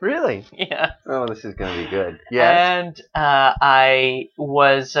 Really? yeah. Oh, this is going to be good. Yeah. And I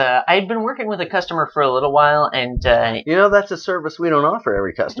had been working with a customer for a little while, and That's a service we don't offer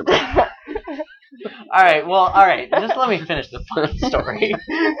every customer. all right, just let me finish the fun story.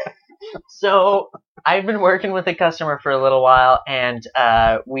 So I've been working with a customer for a little while, and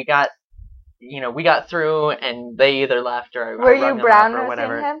we got through, and they either left or Were I you rung them brown up or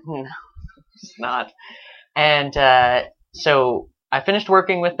whatever. him? No, it's not. And so I finished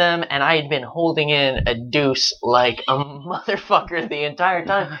working with them, and I had been holding in a deuce like a motherfucker the entire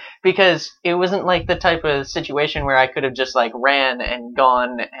time, because it wasn't the type of situation where I could have just ran and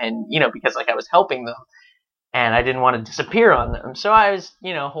gone, and because I was helping them, and I didn't want to disappear on them. So I was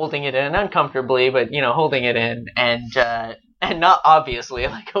holding it in uncomfortably, but holding it in, and not obviously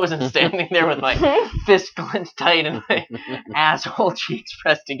I wasn't standing there with my fist clenched tight and my asshole cheeks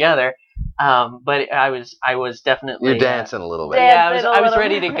pressed together. But I was definitely You're dancing a little bit. yeah, Dancing I a was little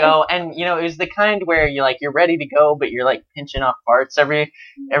ready to bit. go, and it was the kind where you're ready to go, but you're pinching off farts every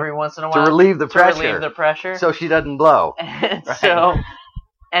once in a To while relieve the to pressure. relieve the pressure. So she doesn't blow. And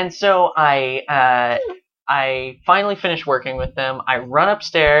Right. so I finally finished working with them. I run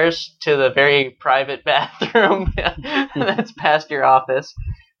upstairs to the very private bathroom that's past your office,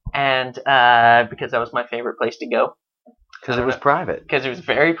 and because that was my favorite place to go. Because it was private. Because it was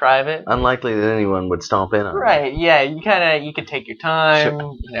very private. Unlikely that anyone would stomp in on it. Right, yeah, you could take your time,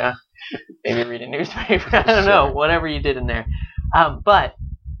 you know, maybe read a newspaper, I don't know, whatever you did in there. But,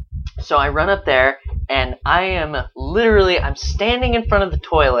 so I run up there, and I'm standing in front of the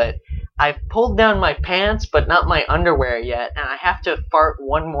toilet. I've pulled down my pants, but not my underwear yet, and I have to fart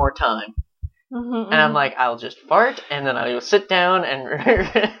one more time. And I'm like, I'll just fart, and then I will sit down and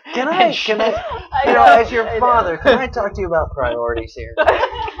Can I, as your father, can I talk to you about priorities here?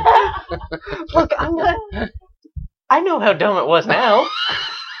 Look, I know how dumb it was now.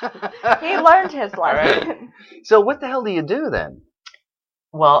 He learned his lesson. Right. So what the hell do you do then?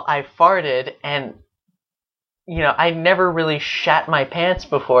 Well, I farted, and, you know, I never really shat my pants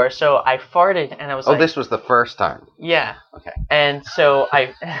before, so I farted, and I was like... Oh, this was the first time. Yeah. Okay. And so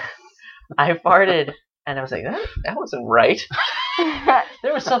I farted, and I was like, that wasn't right.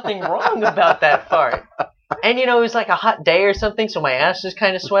 There was something wrong about that fart. And, you know, it was like a hot day or something, so my ass was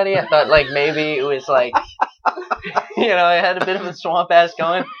kind of sweaty. I thought, like, maybe it was like, you know, I had a bit of a swamp ass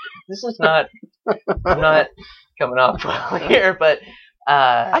going. This is not, I'm not coming off well here, but...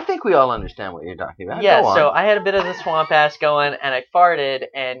 I think we all understand what you're talking about. Yeah, Go on. so I had a bit of the swamp ass going, and I farted,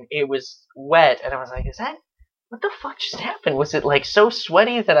 and it was wet, and I was like, what the fuck just happened? Was it, like, so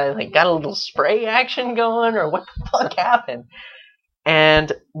sweaty that I, like, got a little spray action going, or what the fuck happened?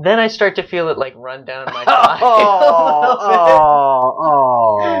 And then I start to feel it, like, run down my thigh a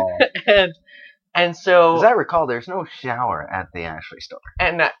little bit. And so... As I recall, there's no shower at the Ashley store.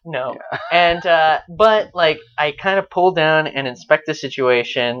 And no. Yeah. And, but, like, I kind of pull down and inspect the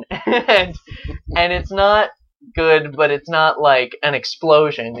situation, and it's not good, but it's not like an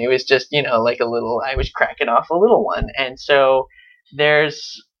explosion. It was just, you know, like I was cracking off a little one. And so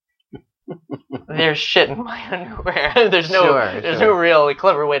there's shit in my underwear. There's no real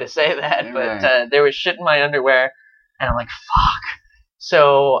clever way to say that, but there was shit in my underwear, and I'm like, fuck.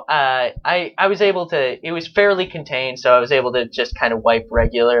 So I was able to. It was fairly contained, so I was able to just kind of wipe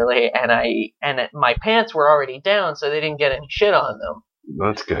regularly, and my pants were already down, so they didn't get any shit on them.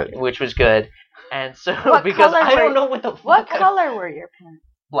 That's good. Which was good. And so because I don't know what the fuck. What color were your pants?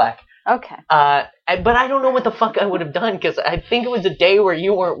 Black. Okay. But I don't know what the fuck I would have done, because I think it was a day where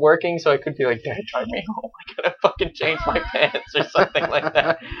you weren't working, so I could be like, Dad, drive me home. I gotta fucking change my pants or something like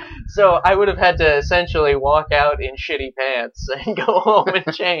that. So I would have had to essentially walk out in shitty pants and go home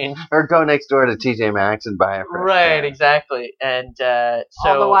and change. Or go next door to TJ Maxx and buy a fresh Right, pair. exactly. And so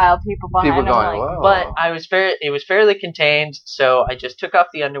all the while people behind going, like, whoa. But it was fairly contained, so I just took off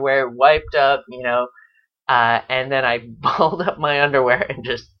the underwear, wiped up, you know, and then I balled up my underwear and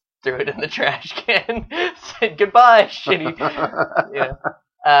just threw it in the trash can, said goodbye, shitty, you know,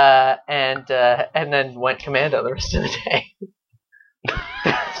 and then went commando the rest of the day.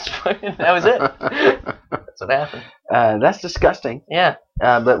 That was it. That's what happened. That's disgusting. Yeah.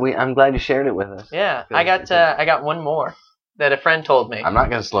 But I'm glad you shared it with us. Yeah. I got one more that a friend told me. I'm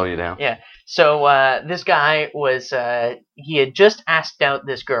not going to slow you down. Yeah. So this guy was he had just asked out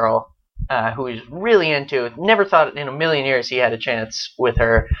this girl. Who he was really into. Never thought in a million years he had a chance with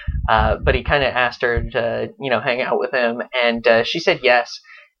her, but he kind of asked her to, you know, hang out with him, and she said yes.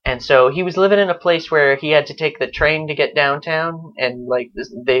 And so he was living in a place where he had to take the train to get downtown, and like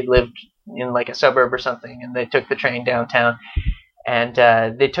they lived in like a suburb or something, and they took the train downtown. And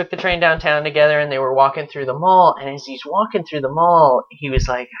they took the train downtown together, and they were walking through the mall. And as he's walking through the mall, he was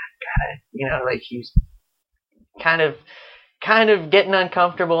like, you know, like he's kind of getting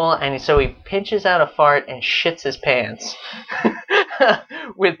uncomfortable, and so he pinches out a fart and shits his pants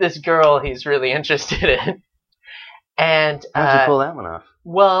with this girl he's really interested in. And how'd you pull that one off?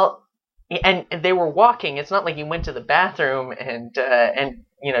 Well, and they were walking. It's not like he went to the bathroom and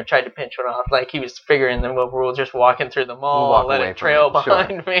you know, tried to pinch one off. Like he was figuring that we're just walking through the mall, we'll let it trail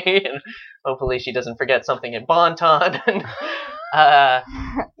behind me, and hopefully she doesn't forget something in Bon-Ton. And,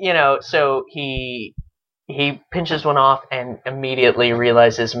 you know, so he pinches one off and immediately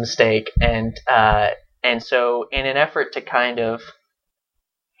realizes his mistake, and so in an effort to kind of,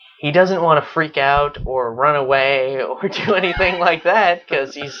 he doesn't want to freak out or run away or do anything like that,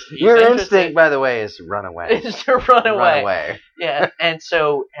 because he's your interested. instinct, by the way, is to run away. Is to run away. Run away. Yeah, and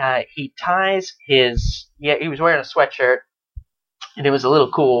so he ties his. Yeah, he was wearing a sweatshirt, and it was a little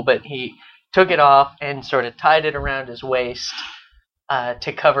cool, but he took it off and sort of tied it around his waist.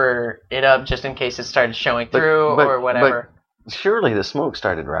 To cover it up just in case it started showing through or whatever. But surely the smoke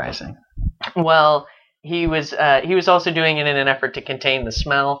started rising. Well, he was also doing it in an effort to contain the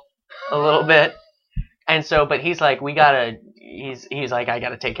smell a little bit. And so, but he's like, he's like, I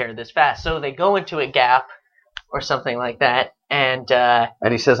gotta take care of this fast. So they go into a Gap or something like that, and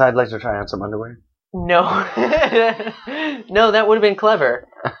he says, I'd like to try on some underwear. No, no, that would have been clever.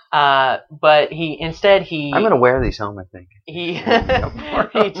 But I'm gonna wear these home. I think. he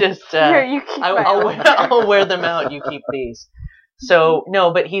just Here, you keep I'll wear them out. You keep these. So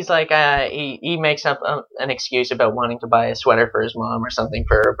no, but he's like he makes up an excuse about wanting to buy a sweater for his mom or something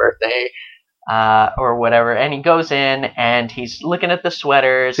for her birthday. Or whatever, and he goes in and he's looking at the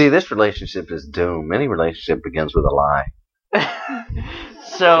sweaters. See, this relationship is doomed. Any relationship begins with a lie.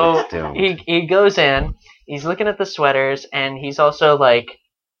 So It's doomed. he goes in, he's looking at the sweaters, and he's also like,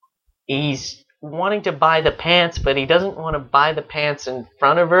 he's wanting to buy the pants, but he doesn't want to buy the pants in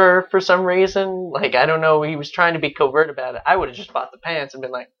front of her for some reason. Like, I don't know, he was trying to be covert about it. I would have just bought the pants and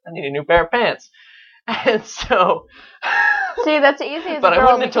been like, I need a new pair of pants. And so... See, that's easy as But a I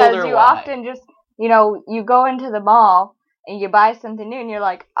girl wouldn't have told because her you why. often just, you go into the mall and you buy something new and you're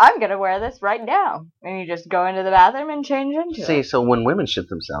like, I'm going to wear this right now. And you just go into the bathroom and change into See, it. so when women shit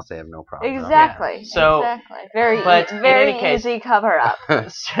themselves, they have no problem. Exactly. Yeah. So- exactly. Very, but in very any case- easy cover up.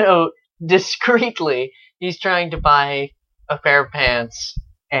 So discreetly, he's trying to buy a pair of pants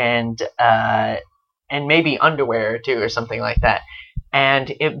and maybe underwear too, or something like that.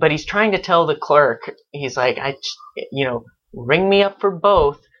 But he's trying to tell the clerk, he's like, ring me up for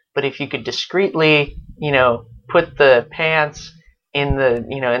both, but if you could discreetly, put the pants in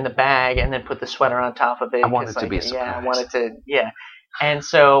the bag and then put the sweater on top of it. I want it 'cause, to be a Yeah, I surprise. want it to, yeah. And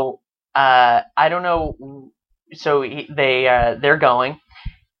so, I don't know. So they're going,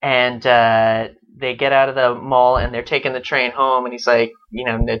 and they get out of the mall and they're taking the train home. And he's like,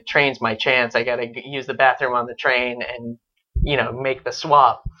 the train's my chance. I gotta use the bathroom on the train and make the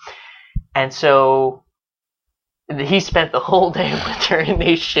swap. And so he spent the whole day with her in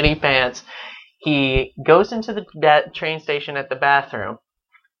these shitty pants. He goes into the train station at the bathroom,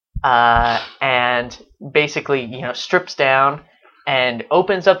 and basically, strips down and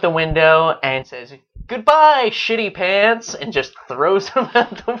opens up the window and says, "Goodbye, shitty pants," and just throws them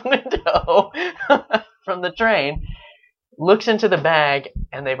out the window from the train. Looks into the bag,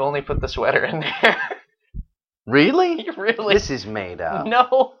 and they've only put the sweater in there. Really? Really? This is made up.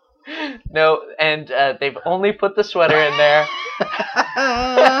 No, and they've only put the sweater in there.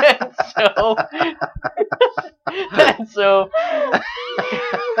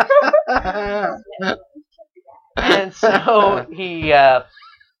 and so he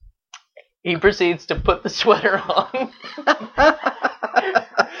proceeds to put the sweater on.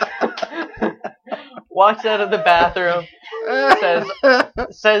 Walks out of the bathroom.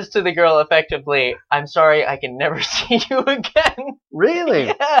 Says to the girl effectively, "I'm sorry, I can never see you again." Really?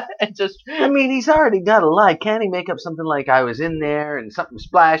 Yeah, and just I mean, he's already got a lie. Can't he make up something like, I was in there and something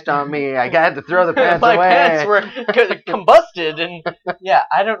splashed on me, I had to throw the pants my away? pants were combusted, and yeah,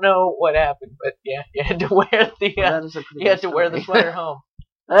 I don't know what happened, but yeah, you had to wear the That is a pretty you had good to wear the story. sweater home.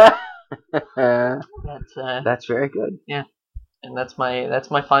 That's That's very good. and that's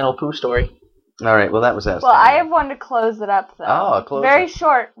my final poo story. All right, well, that was outstanding. Well, I have one to close it up, though. Oh, close Very it.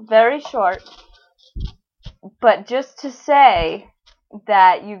 short, very short. But just to say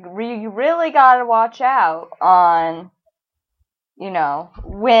that you really got to watch out on,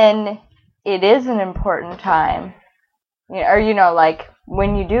 when it is an important time. Or, like,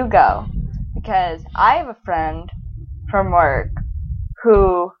 when you do go. Because I have a friend from work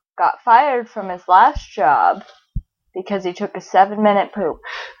who got fired from his last job because he took a 7-minute poop.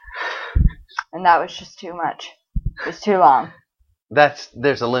 And that was just too much. It was too long.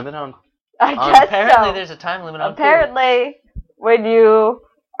 There's a limit on... I guess Apparently, so. there's a time limit on Apparently, when you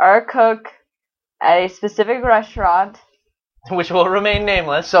are a cook at a specific restaurant, food, which will remain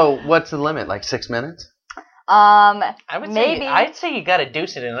nameless. So, what's the limit? Like 6 minutes? I would maybe. say I'd say you gotta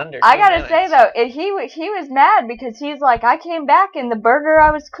dooce it in under. I 2 gotta minutes. say though, he was mad because he's like, I came back and the burger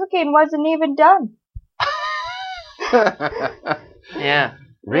I was cooking wasn't even done. Yeah.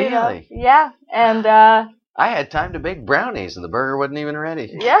 Really? Yeah, and I had time to bake brownies and the burger wasn't even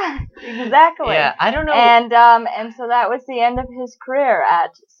ready. yeah, exactly. Yeah, I don't know. And so that was the end of his career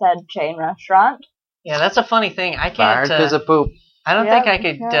at said chain restaurant. Yeah, that's a funny thing. I Fired can't. because of poop. I don't Yeah, think I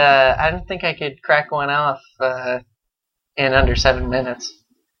could. yeah. I don't think I could crack one off in under 7 minutes.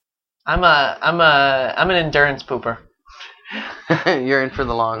 I'm an endurance pooper. You're in for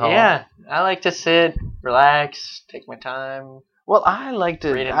the long haul. Yeah, I like to sit, relax, take my time. Well, I like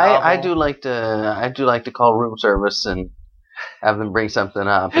to. Read a I novel. do like to. I do like to call room service and have them bring something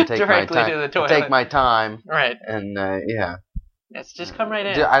up and take my Directly time. to the toilet. Take my time Right. and yeah. Let's just come right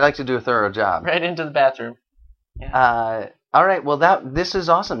in. I like to do a thorough job. Right into the bathroom. All right. Well, this is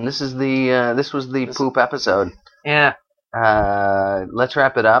awesome. This was the poop episode. Yeah. Let's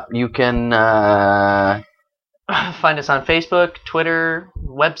wrap it up. You can. Find us on Facebook, Twitter,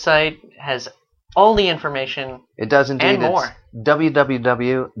 website has all the information. It does indeed. And more. It's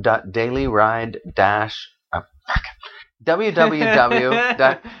www.dailyride-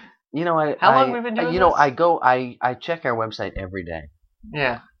 www. You know, How long we've been doing you know, this? I check our website every day.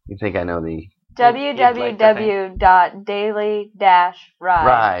 Yeah. You think I know the www.daily-ride.com.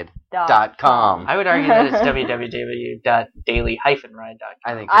 ride.com. I would argue that it's www.daily-ride.com.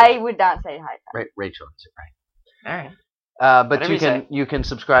 I think I would not say hyphen. Rachel is it right. All right. But Whatever you can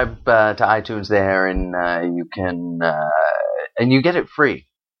subscribe to iTunes there, and you can and you get it free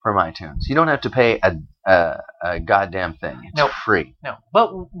from iTunes. You don't have to pay a goddamn thing. It's Nope. free. No,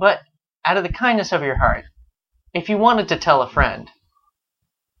 but out of the kindness of your heart, if you wanted to tell a friend,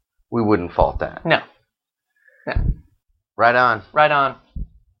 We wouldn't fault that. no, Right on. right on.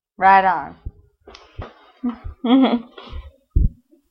 Right on.